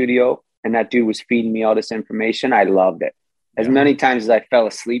training studio and that dude was feeding me all this information, I loved it. As many times as I fell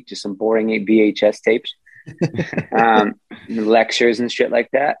asleep to some boring VHS tapes, lectures and shit like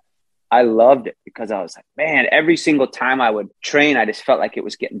that, I loved it because I was like, man, every single time I would train, I just felt like it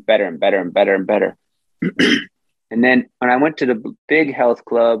was getting better and better and better and better. And then when I went to the big health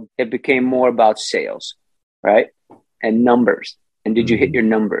club, it became more about sales, right? And numbers. And did you hit your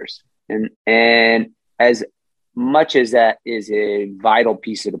numbers? And as much as that is a vital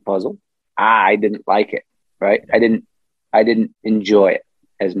piece of the puzzle, I didn't like it, right? I didn't enjoy it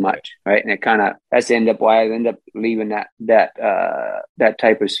as much, right? And it that's why I ended up leaving that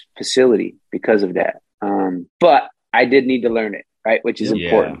type of facility because of that. But I did need to learn it, right? Which is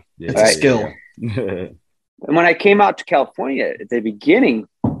important. It's a skill. And when I came out to California at the beginning,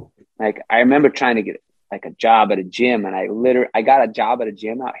 like I remember trying to get like a job at a gym, and I got a job at a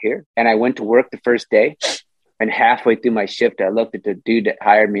gym out here, and I went to work the first day, and halfway through my shift, I looked at the dude that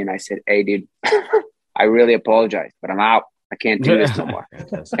hired me and I said, "Hey dude, I really apologize, but I'm out. I can't do this no more."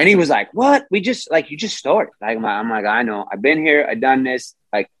 And he was like, "What? You just started." Like, I'm like, "I know. I've been here. I've done this.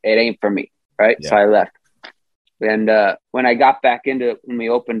 Like, it ain't for me." Right. Yeah. So I left. And when I got back when we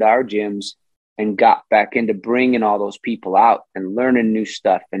opened our gyms, and got back into bringing all those people out and learning new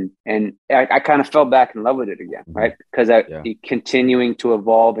stuff. And I kind of fell back in love with it again, right? Because continuing to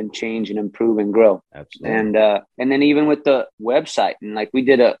evolve and change and improve and grow. Absolutely. And then even with the website, and like we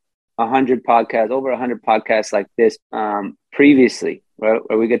did over 100 podcasts like this previously, right?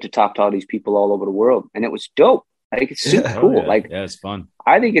 Where we get to talk to all these people all over the world. And it was dope. Like it's super cool. Yeah. Like it's fun.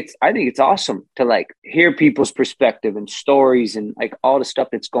 I think it's awesome to like hear people's perspective and stories and like all the stuff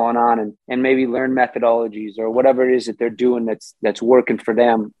that's going on and maybe learn methodologies or whatever it is that they're doing that's working for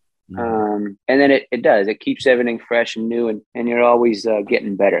them. And then it keeps everything fresh and new and you're always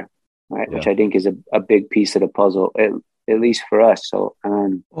getting better, right? Yeah. Which I think is a big piece of the puzzle, at least for us. So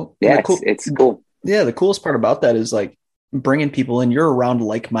it's cool. Yeah, the coolest part about that is like bringing people in, you're around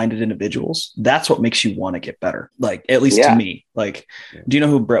like-minded individuals. That's what makes you want to get better. Like, at least to me, like, do you know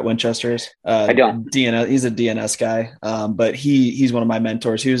who Brett Winchester is? I don't. DNS, he's a DNS guy. But he's one of my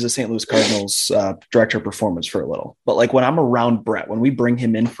mentors. He was the St. Louis Cardinals director of performance for a little, but like when I'm around Brett, when we bring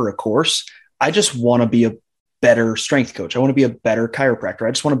him in for a course, I just want to be a better strength coach. I want to be a better chiropractor.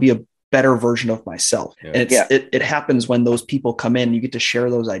 I just want to be a better version of myself. Yeah. And it happens when those people come in, you get to share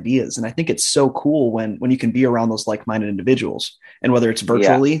those ideas. And I think it's so cool when you can be around those like-minded individuals, and whether it's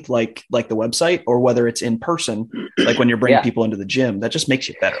virtually like the website, or whether it's in person, like when you're bringing people into the gym, that just makes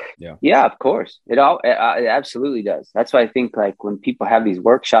you better. Yeah, of course. It absolutely does. That's why I think like when people have these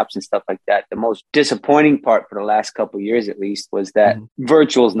workshops and stuff like that, the most disappointing part for the last couple of years, at least, was that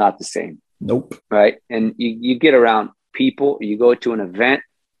virtual is not the same. Nope. Right. And you get around people, you go to an event,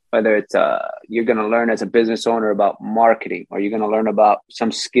 whether it's you're going to learn as a business owner about marketing, or you're going to learn about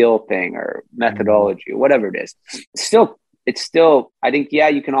some skill thing or methodology or whatever it is. It's still, I think,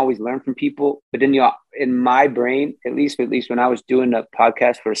 you can always learn from people, but then in my brain, at least when I was doing the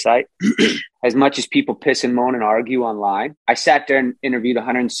podcast for a site, as much as people piss and moan and argue online, I sat there and interviewed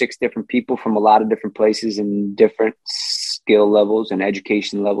 106 different people from a lot of different places and different skill levels and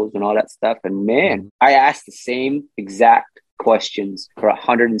education levels and all that stuff. And man, I asked the same exact questions for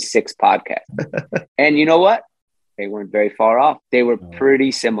 106 podcasts. And you know what? They weren't very far off. They were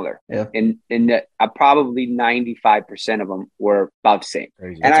pretty similar. Yeah. In that probably 95% of them were about the same.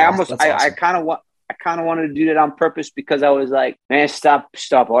 Crazy. And That's awesome. I kind of wanted to do that on purpose, because I was like, man, stop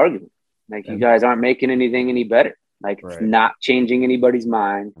arguing. Like, you guys aren't making anything any better. Like, it's not changing anybody's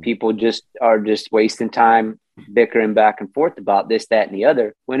mind. People are just wasting time bickering back and forth about this, that, and the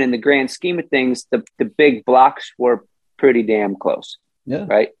other. When in the grand scheme of things, the big blocks were pretty damn close. Yeah.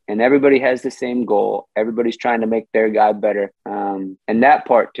 Right. And everybody has the same goal. Everybody's trying to make their guy better. And that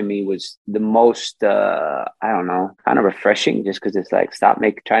part to me was the most, I don't know, kind of refreshing, just because it's like, stop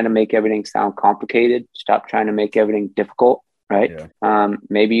trying to make everything sound complicated. Stop trying to make everything difficult. Right. Yeah.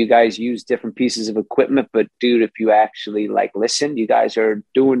 Maybe you guys use different pieces of equipment, but dude, if you actually like listen, you guys are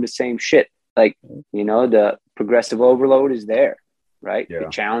doing the same shit. Like, the progressive overload is there. Right. Yeah. You're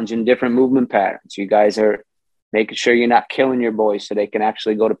challenging different movement patterns. You guys are making sure you're not killing your boys so they can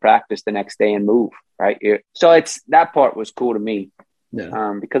actually go to practice the next day and move, right? So that part was cool to me,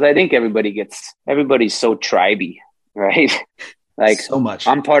 because I think everybody's so tribey, right? Like, so much.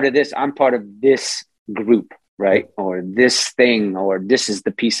 I'm part of this group, right? Or this thing, or this is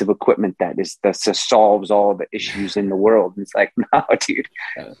the piece of equipment that solves all the issues in the world. And it's like, no, dude,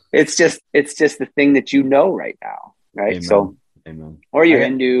 it's just the thing that right now, right? Amen. So. Amen. Or you're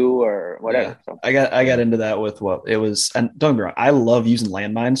Hindu or whatever. Yeah. So. I got into that with what it was. And don't get me wrong, I love using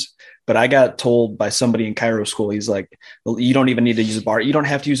landmines, but I got told by somebody in Cairo school, he's like, well, you don't even need to use a bar. You don't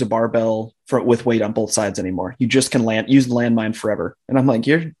have to use a barbell with weight on both sides anymore. You just can use the landmine forever. And I'm like,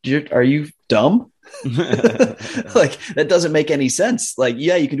 are you dumb? Like, that doesn't make any sense. Like,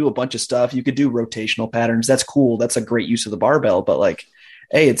 you can do a bunch of stuff. You could do rotational patterns. That's cool. That's a great use of the barbell, but like,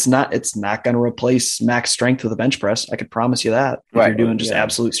 hey, it's not going to replace max strength with a bench press. I could promise you that. If you're doing just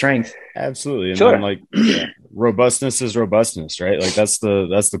absolute strength. Absolutely. And then like robustness is robustness, right? Like that's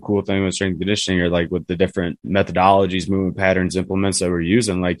the cool thing with strength conditioning, or like with the different methodologies, movement patterns, implements that we're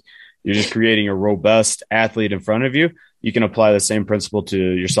using. Like, you're just creating a robust athlete in front of you. You can apply the same principle to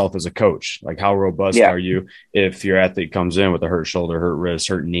yourself as a coach. Like, how robust are you if your athlete comes in with a hurt shoulder, hurt wrist,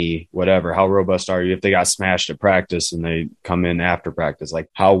 hurt knee, whatever? How robust are you if they got smashed at practice and they come in after practice? Like,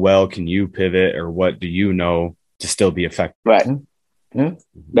 how well can you pivot, or what do you know to still be effective? Right.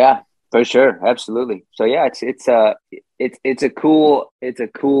 Yeah, for sure. Absolutely. So it's a cool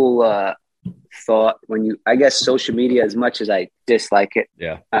thought when I guess social media, as much as I dislike it,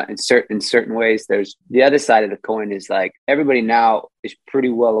 in certain ways, there's the other side of the coin is like, everybody now is pretty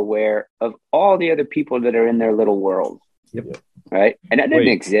well aware of all the other people that are in their little world. Yep. Right. And that didn't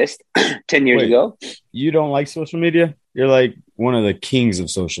exist 10 years ago. You don't like social media? You're like one of the kings of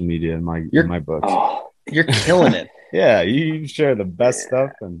social media in my book. Oh, you're killing it. Yeah, you share the best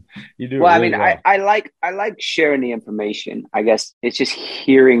stuff, and you do. Well, really I like sharing the information. I guess it's just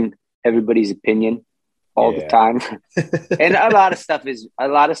hearing everybody's opinion all the time. And a lot of stuff is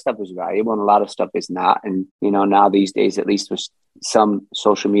valuable, and a lot of stuff is not. And now these days, at least with some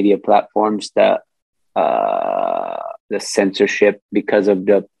social media platforms, the censorship because of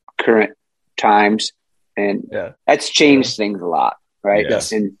the current times, and that's changed things a lot, right?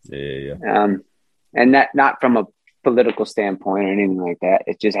 Yes. And that not from a political standpoint or anything like that.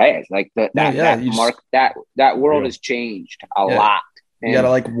 It just has like that world has changed a lot. And you got to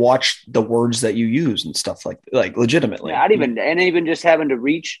like watch the words that you use and stuff like legitimately. Not even just having to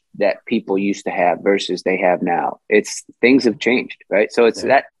reach that people used to have versus they have now. It's things have changed, right? So it's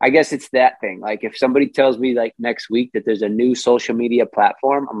that, I guess it's that thing. Like if somebody tells me like next week that there's a new social media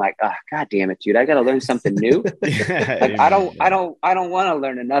platform, I'm like, oh, God damn it, dude, I got to learn something new. Like, I don't want to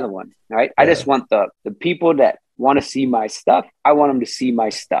learn another one, right? I just want the people that want to see my stuff. I want them to see my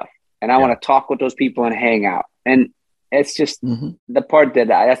stuff, and I want to talk with those people and hang out. And it's just the part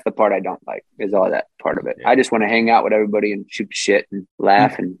that's the part I don't like, is all that part of it. I just want to hang out with everybody and shoot shit and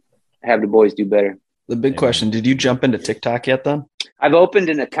laugh and have the boys do better. The big question, did you jump into TikTok yet then? I've opened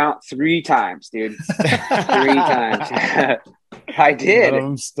an account 3 times, dude. 3 times. I did.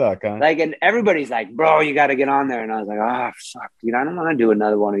 I'm stuck, huh? Like, and everybody's like, bro, you got to get on there. And I was like, fuck, dude, I don't want to do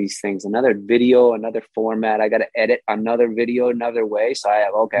another one of these things, another video, another format. I got to edit another video another way. So I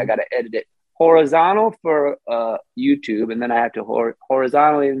got to edit it horizontal for YouTube, and then I have to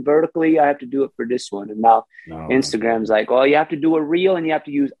horizontally and vertically. I have to do it for this one. And now Instagram's like, well, you have to do a reel and you have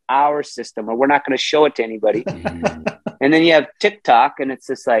to use our system, or we're not going to show it to anybody. And then you have TikTok, and it's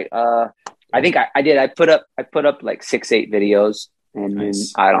just like, I think I did. I put up like 6-8 videos, and then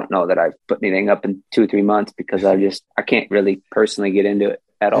I don't know that I've put anything up in 2-3 months because I can't really personally get into it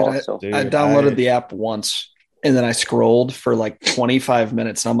at all. So I downloaded the app once. And then I scrolled for like 25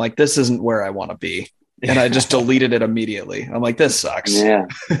 minutes. And I'm like, this isn't where I want to be. And I just deleted it immediately. I'm like, this sucks. Yeah.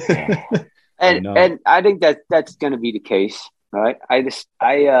 and I think that's going to be the case. Right. I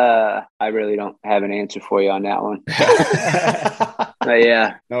really don't have an answer for you on that one. But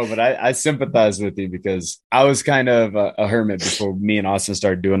yeah. No, but I sympathize with you because I was kind of a hermit before me and Austin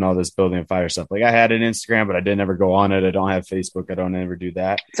started doing all this building a fire stuff. Like, I had an Instagram, but I didn't ever go on it. I don't have Facebook. I don't ever do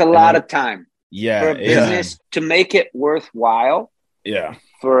that. It's a lot of time. Yeah, for a business to make it worthwhile. Yeah.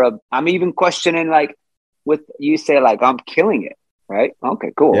 I'm even questioning, like, with you say, like, I'm killing it, right?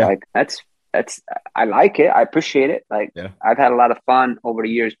 Okay, cool. Yeah. Like, that's I like it. I appreciate it. Like, I've had a lot of fun over the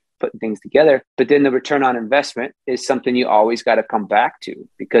years putting things together, but then the return on investment is something you always got to come back to,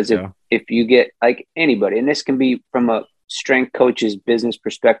 because if you get, like, anybody, and this can be from a strength coach's business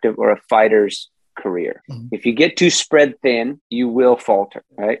perspective or a fighter's career, if you get too spread thin, you will falter,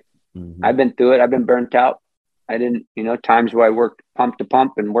 right? I've been through it. I've been burnt out. I didn't, times where I worked pump to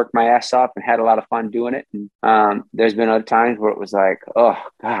pump and worked my ass off and had a lot of fun doing it. And there's been other times where it was like, oh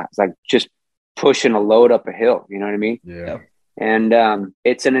God, it's like just pushing a load up a hill. You know what I mean? Yeah. And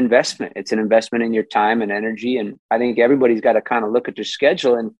it's an investment. It's an investment in your time and energy. And I think everybody's got to kind of look at their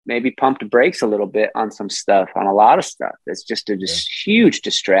schedule and maybe pump the brakes a little bit on some stuff, on a lot of stuff. It's just a huge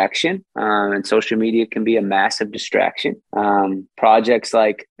distraction. And social media can be a massive distraction. Projects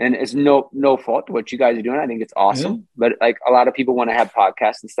like, and it's no fault to what you guys are doing. I think it's awesome. Yeah. But like, a lot of people want to have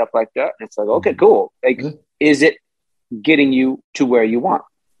podcasts and stuff like that. And it's like, okay, cool. Like, is it getting you to where you want?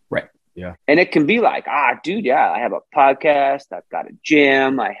 Yeah. And it can be like, dude, I have a podcast. I've got a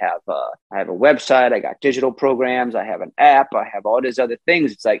gym. I have a website. I got digital programs. I have an app. I have all these other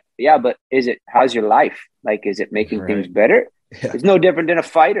things. It's like, yeah, but how's your life? Like, is it making things better? Yeah. It's no different than a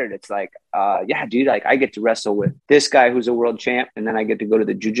fighter. That's like, dude, like, I get to wrestle with this guy who's a world champ, and then I get to go to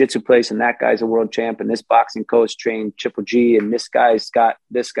the jiu-jitsu place, and that guy's a world champ, and this boxing coach trained Triple G, and this guy's got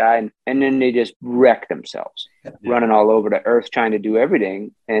this guy, and then they just wreck themselves, running all over the earth trying to do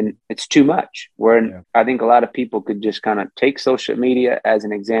everything, and it's too much. I think a lot of people could just kind of take social media as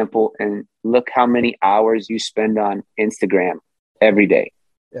an example and look how many hours you spend on Instagram every day.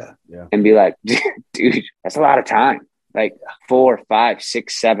 Yeah. And be like, dude, that's a lot of time. Like 4, 5,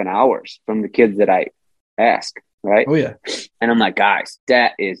 6, 7 hours from the kids that I ask, right? Oh yeah. And I'm like, guys,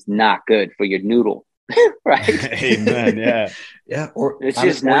 that is not good for your noodle, right? Amen. Yeah. Yeah. Or it's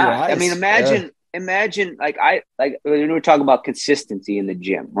just not. I mean, imagine like when we were talking about consistency in the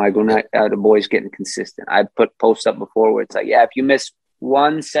gym, like when the boys getting consistent, I put posts up before where it's like, if you miss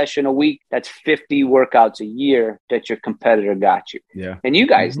one session a week, that's 50 workouts a year that your competitor got you. Yeah. And you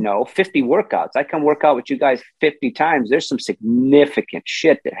guys know 50 workouts. I come work out with you guys 50 times. There's some significant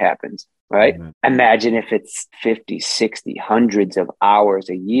shit that happens, right? Amen. Imagine if it's 50, 60, hundreds of hours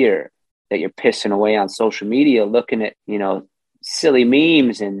a year that you're pissing away on social media, looking at, silly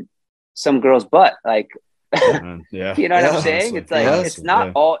memes and some girl's butt. Like, yeah. You know what I'm saying? It's like, it's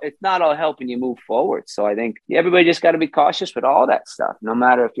not all helping you move forward. So I think everybody just got to be cautious with all that stuff. No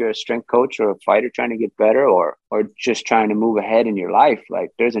matter if you're a strength coach or a fighter trying to get better or just trying to move ahead in your life,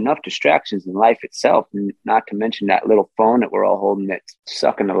 like there's enough distractions in life itself, and not to mention that little phone that we're all holding that's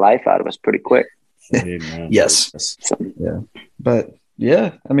sucking the life out of us pretty quick. Yes. Yeah. But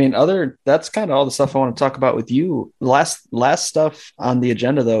yeah, I mean, that's kind of all the stuff I want to talk about with you. Last stuff on the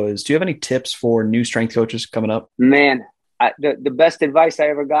agenda, though, is do you have any tips for new strength coaches coming up? Man, the best advice I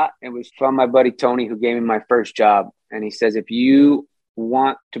ever got, it was from my buddy Tony, who gave me my first job. And he says, if you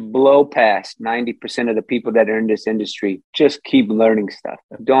want to blow past 90% of the people that are in this industry, just keep learning stuff.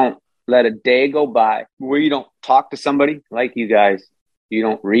 Don't let a day go by where you don't talk to somebody like you guys. You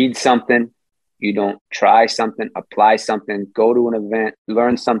don't read something. You don't try something, apply something, go to an event,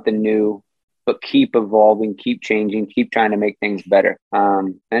 learn something new, but keep evolving, keep changing, keep trying to make things better.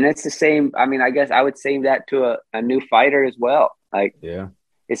 And it's the same. I mean, I guess I would say that to a new fighter as well. Like,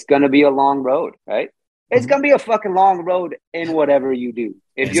 it's going to be a long road, right? It's going to be a fucking long road in whatever you do.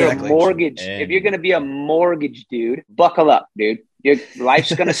 If you're a mortgage, if you're going to be a mortgage dude, buckle up, dude. Your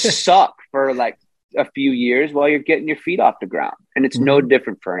life's going to suck for like a few years while you're getting your feet off the ground. And it's no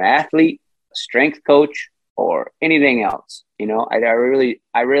different for an athlete, a strength coach, or anything else. You know, I really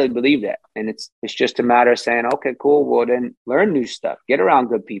believe that. And it's just a matter of saying, okay, cool. Well, then learn new stuff, get around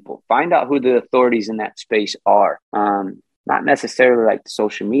good people, find out who the authorities in that space are. Not necessarily like the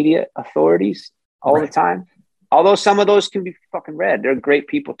social media authorities all the time. Although some of those can be fucking rad. They're great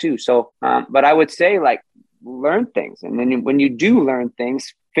people too. So, but I would say like learn things. And then when you do learn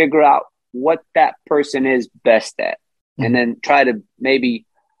things, figure out what that person is best at. And then try to maybe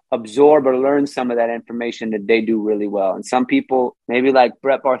absorb or learn some of that information that they do really well. And some people, maybe like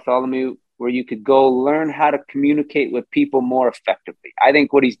Brett Bartholomew, where you could go learn how to communicate with people more effectively. I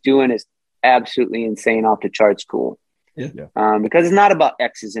think what he's doing is absolutely insane, off the charts cool. Because it's not about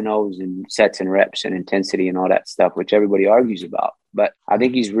X's and O's and sets and reps and intensity and all that stuff, which everybody argues about. But I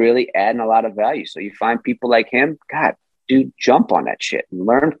think he's really adding a lot of value. So you find people like him, God, dude, jump on that shit and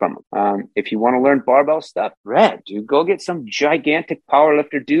learn from him. If you want to learn barbell stuff, dude, go get some gigantic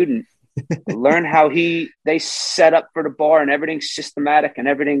powerlifter dude and learn how they set up for the bar, and everything's systematic and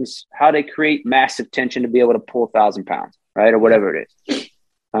everything's how they create massive tension to be able to pull 1,000 pounds, right? Or whatever it is.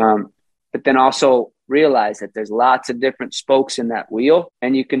 But then also realize that there's lots of different spokes in that wheel,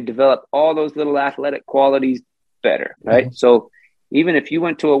 and you can develop all those little athletic qualities better, right? So even if you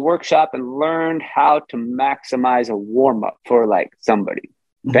went to a workshop and learned how to maximize a warm-up for like somebody,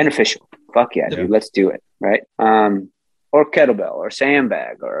 beneficial. Fuck yeah, dude, let's do it, right? Or kettlebell or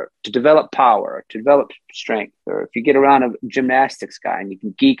sandbag, or to develop power, or to develop strength. Or if you get around a gymnastics guy and you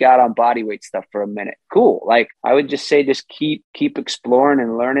can geek out on body weight stuff for a minute, cool. Like I would just say, just keep exploring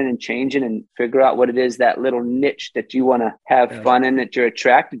and learning and changing and figure out what it is, that little niche that you want to have fun in, that you're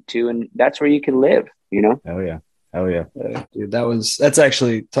attracted to. And that's where you can live, you know? Hell yeah. Dude, that's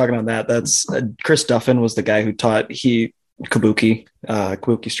actually talking on that. That's Chris Duffin was the guy who taught Kabuki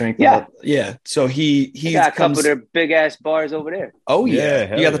strength. Yeah. So he got a couple of their big ass bars over there. Oh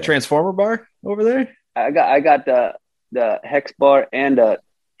yeah. You got the transformer bar over there? I got the hex bar and the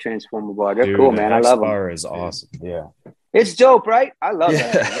transformer bar. They're cool, man. I love them. Bar is awesome. Yeah. It's dope, right? I love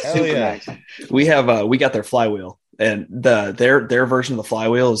that. It's super nice. We got their flywheel, and their version of the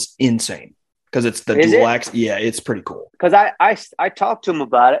flywheel is insane. Because it's the dual axe. Yeah, it's pretty cool. Because I talked to him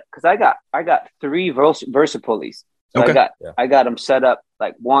about it, because I got 3 Versa pulleys. So I got them set up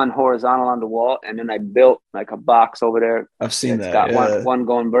like one horizontal on the wall, and then I built like a box over there. I've seen that. Got one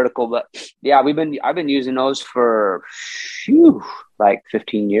going vertical, but yeah, I've been using those for like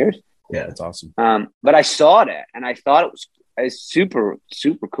 15 years. Yeah, that's awesome. But I saw that and I thought it was super,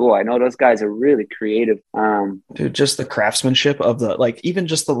 super cool. I know those guys are really creative. Dude, just the craftsmanship of the, like, even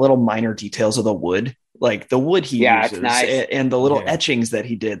just the little minor details of the wood, like the wood he uses, it's nice. and the little etchings that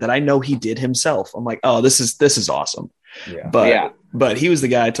he did, that I know he did himself. I'm like, oh, this is awesome. Yeah. But he was the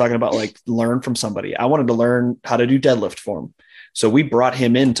guy talking about like learn from somebody. I wanted to learn how to do deadlift for him. So we brought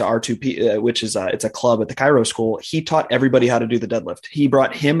him into R2P, which is it's a club at the Cairo school. He taught everybody how to do the deadlift. He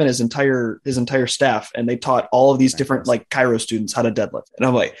brought him and his entire staff, and they taught all of these different like Cairo students how to deadlift. And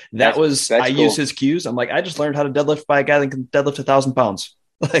I'm like, I cool. Use his cues. I'm like, I just learned how to deadlift by a guy that can deadlift 1,000 pounds.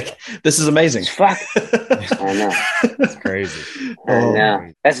 Like, this is amazing. Fuck. I know. It's crazy. I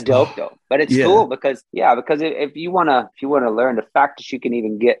know. That's dope though. But it's cool because if you wanna learn, the fact that you can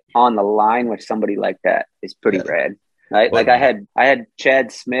even get on the line with somebody like that is pretty rad. Right? Well, like I had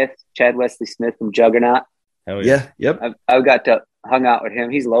Chad Wesley Smith from Juggernaut. Hell yeah. Yep. I got to hung out with him.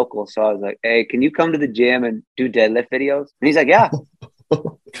 He's local. So I was like, hey, can you come to the gym and do deadlift videos? And he's like, yeah.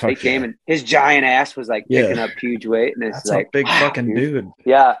 He came and his giant ass was like picking up huge weight. And it's That's like a big fucking dude.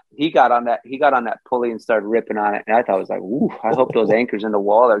 Yeah. He got on that pulley and started ripping on it. And I thought, I was like, ooh, I hope those anchors in the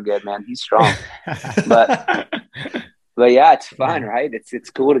wall are good, man. He's strong. But yeah, it's fun, right? It's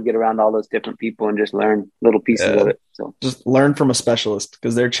cool to get around all those different people and just learn little pieces of it. So just learn from a specialist,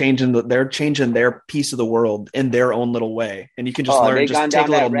 because they're changing their piece of the world in their own little way, and you can just learn. Just take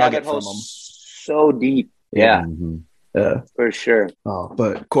a little nugget from them. So deep, yeah, for sure. Oh,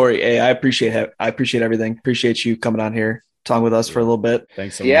 but Corey, hey, I appreciate everything. Appreciate you coming on here, talking with us for a little bit.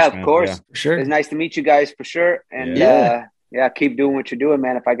 Thanks so much. Yeah, of course, for sure. It's nice to meet you guys for sure, and keep doing what you're doing,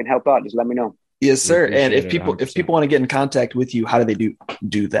 man. If I can help out, just let me know. Yes, sir. And if people want to get in contact with you, how do they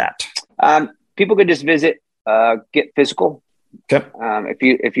do that? People could just visit Get Physical. Okay.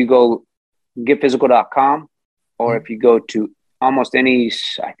 If you go getphysical.com, or if you go to almost any,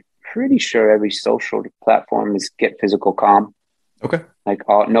 pretty sure every social platform is Get Physical Com. Okay. Like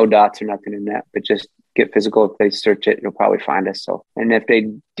no dots or nothing in that, but just Get Physical. If they search it, you'll probably find us. So, and if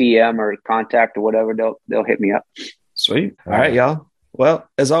they DM or contact or whatever, they'll hit me up. Sweet. All right, y'all. Well,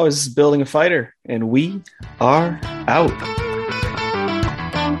 as always, this is Building a Fighter, and we are out.